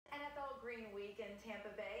in Tampa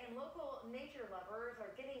Bay, and local nature lovers are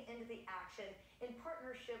getting into the action in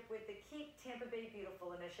partnership with the Keep Tampa Bay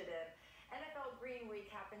Beautiful initiative. NFL Green Week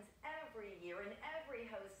happens every year in every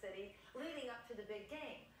host city leading up to the big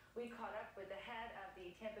game. We caught up with the head of the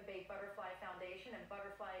Tampa Bay Butterfly Foundation and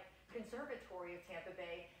Butterfly Conservatory of Tampa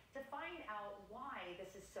Bay to find out why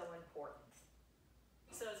this is so important.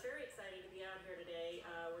 So it's very exciting to be out here today.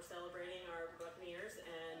 We're celebrating our Buccaneers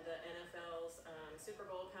and the NFL's Super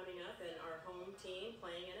Bowl coming up, and our home team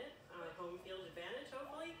playing in it, home field advantage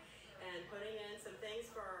hopefully, and putting in some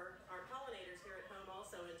things for our pollinators here at home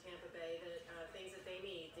also in Tampa Bay, things that they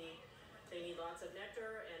need. They need lots of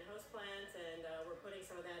nectar and host plants, and we're putting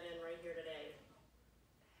some of that in right here today.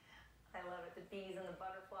 I love it, the bees and the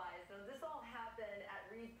butterflies. So this all happened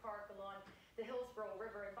at Reed Park along the Hillsborough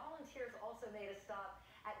River, and volunteers also made a stop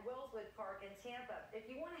at Wellswood Park in Tampa. If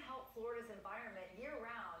you want to help Florida's environment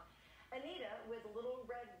year-round, Anita with Little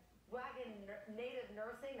Red Wagon Native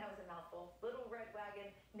Nursing, that was a mouthful, Little Red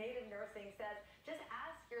Wagon Native Nursing says, just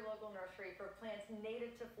ask your local nursery for plants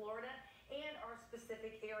native to Florida and our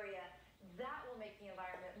specific area. That will make the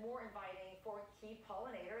environment more inviting for key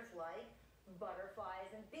pollinators like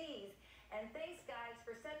butterflies and bees. And thanks, guys,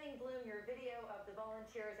 for sending Bloom your video of the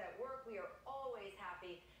volunteers at work. We are always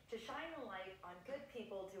happy to shine a light on good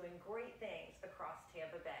people doing great